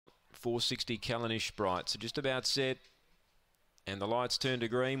460 Callanish Bright. So just about set. And the lights turn to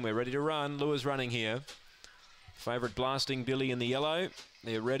green. We're ready to run. Lures running here. Favourite Blasting Billy in the yellow.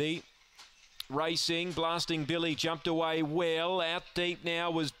 They're ready. Racing, Blasting Billy jumped away well. Out deep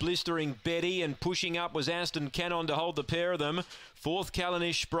now was Blistering Betty, and pushing up was Aston Cannon to hold the pair of them. Fourth,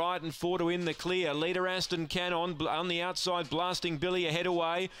 Callanish Sprite, and 4 to in the clear. Leader Aston Cannon on the outside, Blasting Billy ahead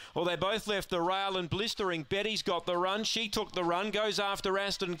away. Well, they both left the rail, and Blistering Betty's got the run. She took the run, goes after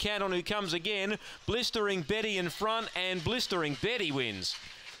Aston Cannon, who comes again. Blistering Betty in front, and Blistering Betty wins.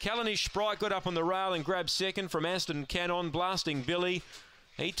 Callanish Sprite got up on the rail and grabbed second from Aston Cannon. Blasting Billy,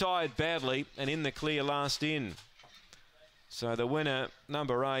 he tired badly and in the clear last in. So the winner,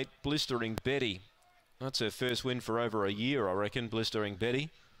 number 8, Blistering Betty. That's her first win for over a year, I reckon, Blistering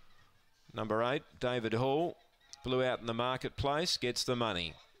Betty. Number 8, David Hall, blew out in the marketplace, gets the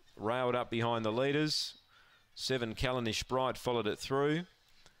money. Railed up behind the leaders. 7, Callanish Bright followed it through.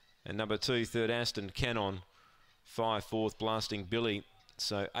 And number 2, third, Aston Cannon. 5, fourth, Blasting Billy.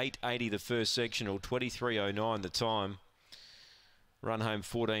 So 8.80 the first sectional, 23.09 the time. Run home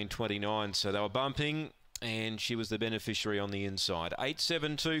 14.29, so they were bumping, and she was the beneficiary on the inside.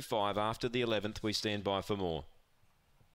 8.725 after the 11th. We stand by for more.